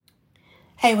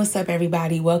Hey, what's up,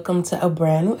 everybody? Welcome to a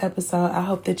brand new episode. I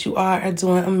hope that you are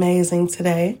doing amazing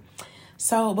today.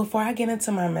 So before I get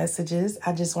into my messages,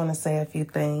 I just want to say a few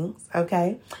things,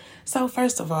 okay? So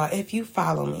first of all, if you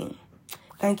follow me,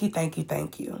 thank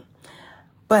you.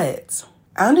 But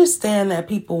I understand that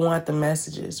people want the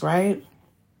messages, right?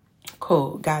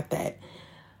 Cool, got that.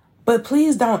 But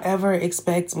please don't ever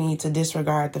expect me to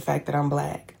disregard the fact that I'm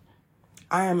black.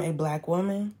 I am a black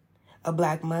woman, a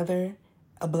black mother,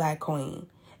 a black queen.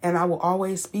 And I will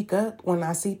always speak up when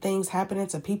I see things happening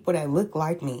to people that look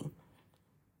like me.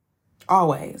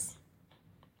 Always.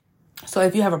 So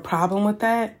if you have a problem with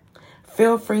that,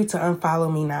 feel free to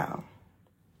unfollow me now.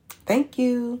 Thank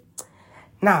you.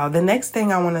 Now, the next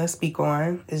thing I want to speak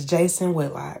on is Jason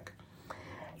Whitlock.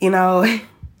 You know,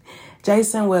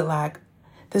 Jason Whitlock,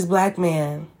 this black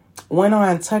man, went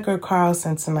on Tucker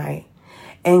Carlson tonight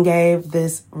and gave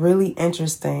this really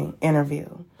interesting interview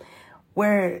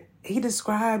where he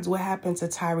described what happened to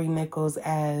Tyre Nichols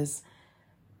as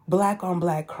black on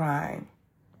black crime,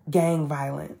 gang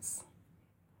violence,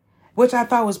 which I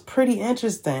thought was pretty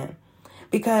interesting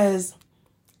because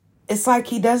it's like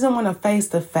he doesn't want to face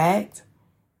the fact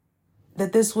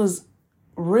that this was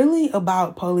really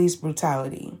about police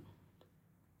brutality.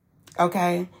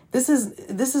 Okay? This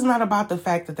is not about the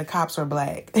fact that the cops are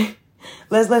black.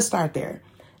 Let's start there.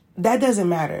 That doesn't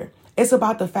matter. It's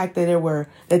about the fact that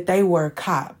they were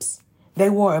cops. They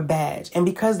wore a badge. And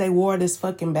because they wore this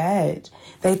fucking badge,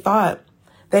 they thought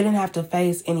they didn't have to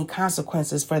face any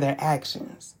consequences for their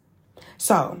actions.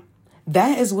 So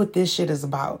that is what this shit is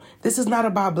about. This is not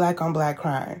about black on black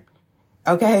crime.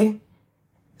 Okay?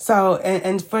 So,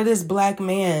 and for this black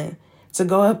man to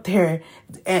go up there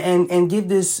and give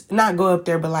this, not go up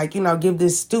there, but like, give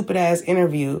this stupid ass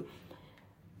interview.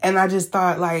 And I just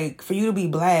thought, like, for you to be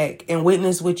black and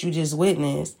witness what you just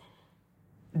witnessed,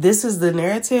 this is the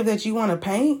narrative that you want to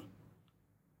paint?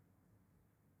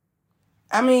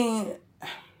 I mean,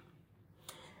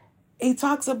 he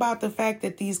talks about the fact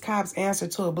that these cops answer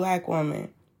to a black woman.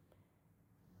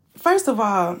 First of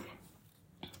all,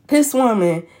 this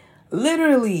woman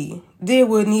literally did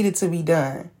what needed to be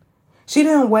done. She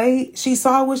didn't wait. She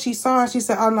saw what she saw and she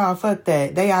said, oh, no, fuck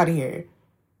that. They out of here.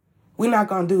 We're not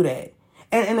going to do that.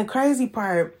 And the crazy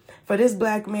part, for this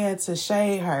black man to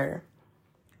shade her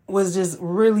was just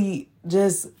really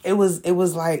it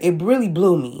was like, it really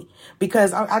blew me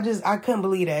because I couldn't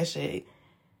believe that shit.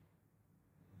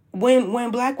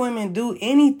 When black women do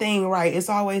anything right, it's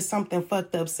always something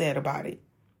fucked up said about it.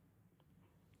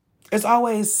 It's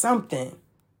always something.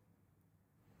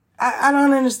 I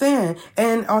don't understand.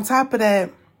 And on top of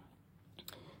that,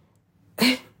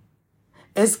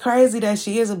 it's crazy that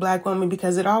she is a black woman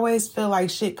because it always feel like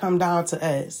shit come down to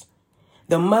us,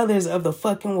 the mothers of the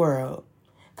fucking world.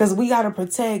 Because we got to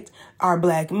protect our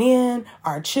black men,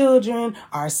 our children,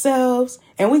 ourselves,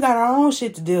 and we got our own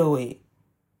shit to deal with.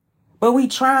 But we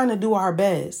trying to do our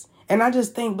best. And I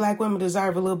just think black women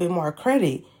deserve a little bit more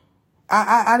credit.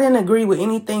 I didn't agree with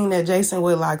anything that Jason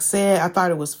Whitlock said. I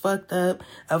thought it was fucked up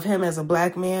of him as a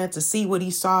black man to see what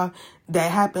he saw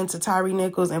that happened to Tyre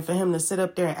Nichols and for him to sit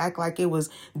up there and act like it was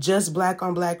just black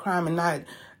on black crime and not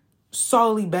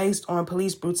solely based on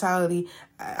police brutality.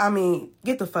 I mean,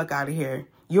 get the fuck out of here.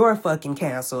 You're fucking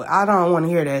canceled. I don't want to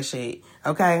hear that shit.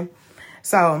 Okay?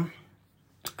 So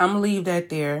I'm going to leave that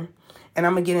there and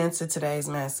I'm going to get into today's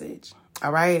message.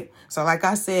 All right. So like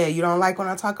I said, you don't like when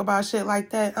I talk about shit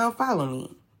like that? Unfollow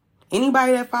me.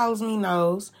 Anybody that follows me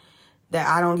knows that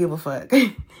I don't give a fuck.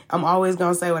 I'm always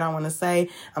going to say what I want to say.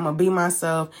 I'm going to be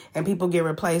myself and people get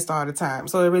replaced all the time.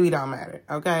 So it really don't matter.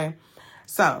 Okay.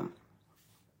 So,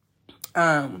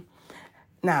 now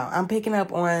I'm picking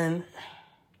up on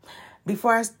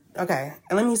okay.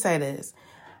 Let me say this.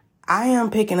 I am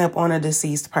picking up on a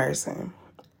deceased person.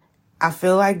 I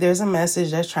feel like there's a message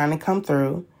that's trying to come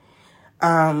through.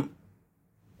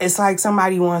 It's like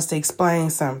somebody wants to explain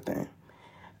something.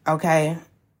 Okay.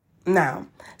 Now,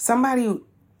 somebody,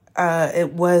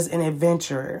 it was an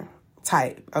adventurer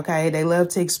type. Okay. They love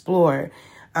to explore.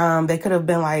 They could have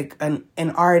been like an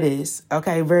artist.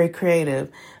 Okay. Very creative.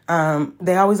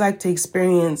 They always like to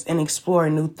experience and explore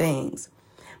new things,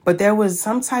 but there was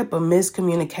some type of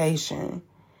miscommunication.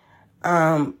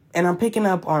 And I'm picking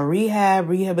up on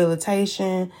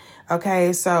rehabilitation.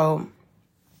 Okay. So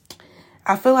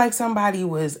I feel like somebody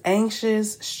was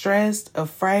anxious, stressed,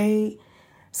 afraid.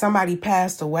 Somebody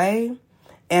passed away.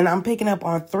 And I'm picking up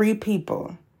on 3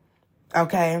 people.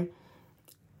 Okay.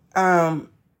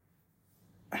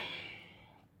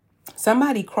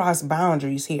 Somebody crossed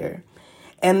boundaries here.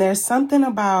 And there's something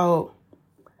about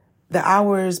the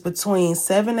hours between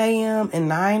 7 a.m. and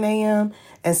 9 a.m.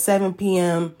 and 7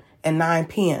 p.m. and 9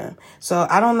 p.m. So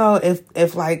I don't know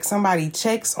if like somebody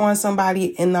checks on somebody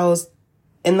in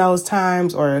those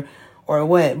times or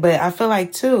what, but I feel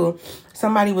like too,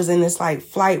 somebody was in this like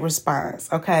flight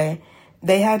response. Okay.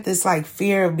 They had this like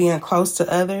fear of being close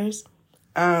to others.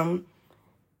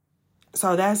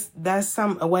 So that's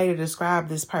a way to describe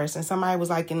this person. Somebody was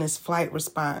like in this flight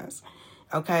response.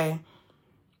 Okay.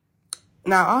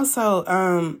 Now also,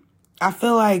 I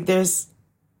feel like there's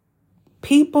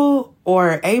people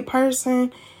or a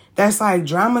person that's like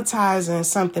dramatizing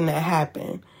something that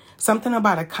happened, something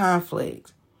about a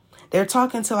conflict. They're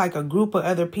talking to like a group of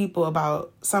other people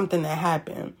about something that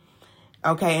happened.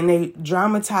 Okay. And they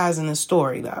dramatizing the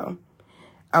story though.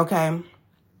 Okay.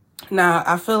 Now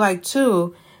I feel like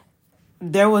too,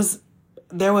 there was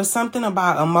something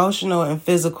about emotional and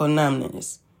physical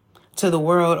numbness to the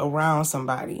world around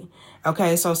somebody.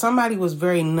 Okay. So somebody was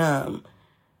very numb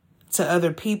to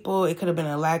other people. It could have been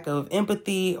a lack of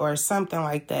empathy or something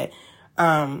like that.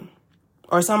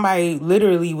 Or somebody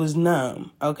literally was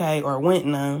numb. Okay. Or went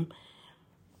numb.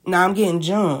 Now I'm getting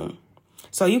June.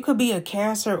 So you could be a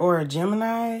Cancer or a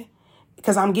Gemini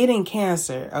because I'm getting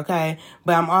Cancer. Okay.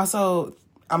 But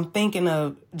I'm thinking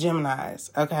of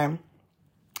Geminis. Okay.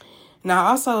 Now I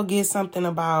also get something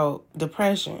about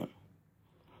depression.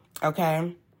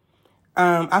 Okay.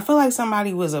 I feel like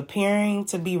somebody was appearing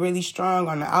to be really strong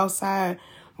on the outside,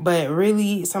 but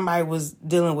really somebody was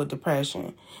dealing with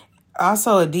depression.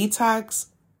 Also a detox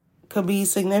could be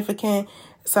significant.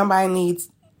 Somebody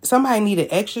needed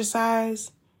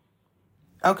exercise.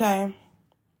 Okay.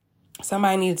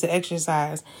 Somebody needed to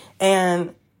exercise.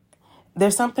 And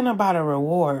there's something about a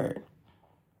reward.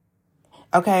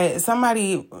 Okay,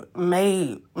 somebody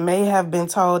may have been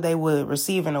told they would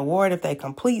receive an award if they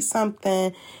complete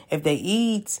something, if they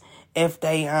eat, if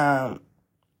they,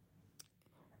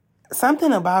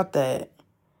 something about that.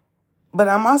 But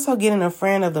I'm also getting a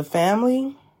friend of the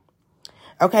family.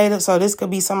 Okay, so this could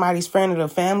be somebody's friend of the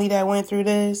family that went through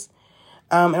this.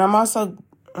 And I'm also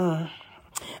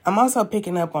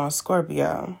picking up on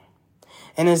Scorpio.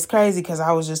 And it's crazy because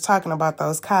I was just talking about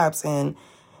those cops and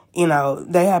you know,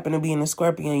 they happen to be in the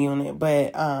Scorpion unit,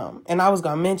 but, and I was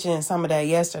going to mention some of that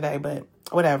yesterday, but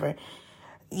whatever.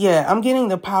 Yeah, I'm getting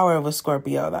the power of a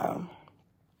Scorpio though.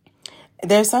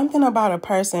 There's something about a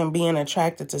person being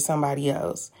attracted to somebody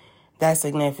else that's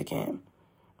significant.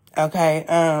 Okay.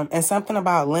 And something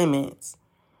about limits,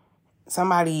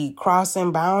 somebody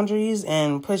crossing boundaries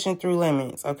and pushing through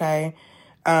limits. Okay.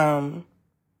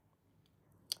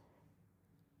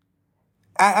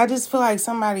 I just feel like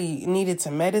somebody needed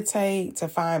to meditate to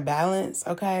find balance,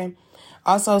 okay?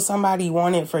 Also, somebody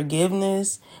wanted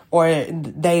forgiveness or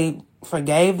they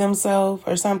forgave themselves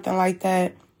or something like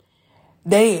that.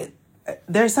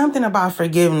 There's something about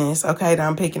forgiveness, okay, that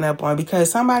I'm picking up on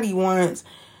because somebody wants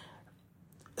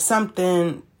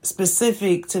something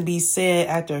specific to be said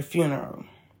at their funeral,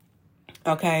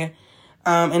 okay?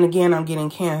 And again, I'm getting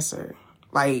Cancer,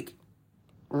 like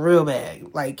real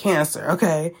bad, like Cancer,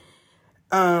 okay?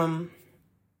 I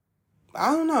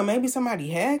don't know. Maybe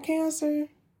somebody had cancer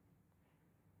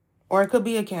or it could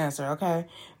be a Cancer. Okay.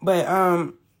 But,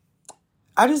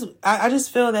 I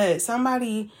just feel that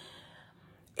somebody,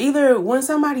 either when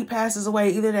somebody passes away,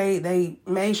 either they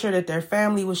made sure that their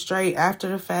family was straight after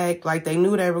the fact. Like they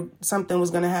knew something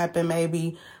was going to happen.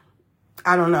 Maybe,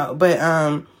 I don't know, but,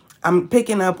 I'm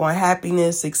picking up on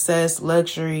happiness, success,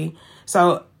 luxury.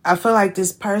 So I feel like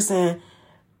this person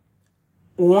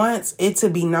wants it to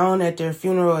be known at their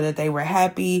funeral that they were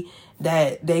happy,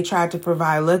 that they tried to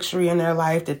provide luxury in their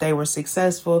life, that they were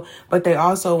successful, but they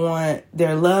also want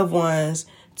their loved ones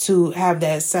to have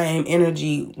that same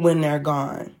energy when they're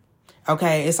gone.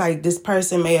 Okay, it's like this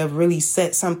person may have really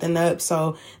set something up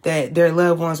so that their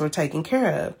loved ones were taken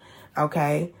care of.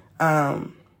 Okay,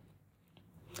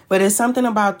 but it's something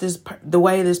about the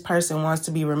way this person wants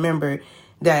to be remembered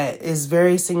that is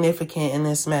very significant in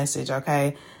this message.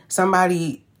 Okay.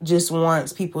 Somebody just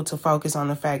wants people to focus on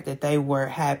the fact that they were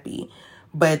happy,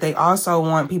 but they also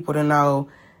want people to know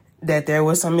that there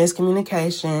was some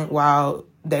miscommunication while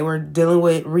they were dealing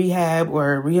with rehab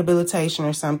or rehabilitation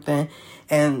or something,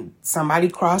 and somebody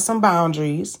crossed some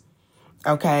boundaries.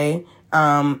 Okay.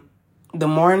 The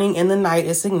morning and the night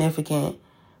is significant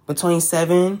between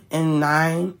 7 and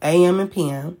 9 a.m. and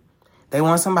p.m. They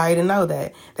want somebody to know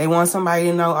that. They want somebody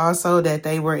to know also that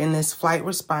they were in this flight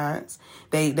response.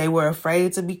 They were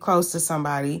afraid to be close to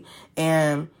somebody.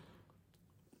 And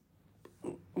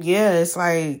yeah, it's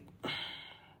like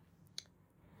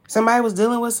somebody was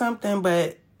dealing with something,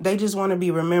 but they just want to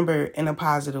be remembered in a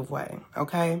positive way.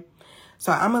 Okay.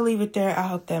 So I'm going to leave it there. I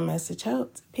hope that message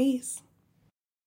helped. Peace.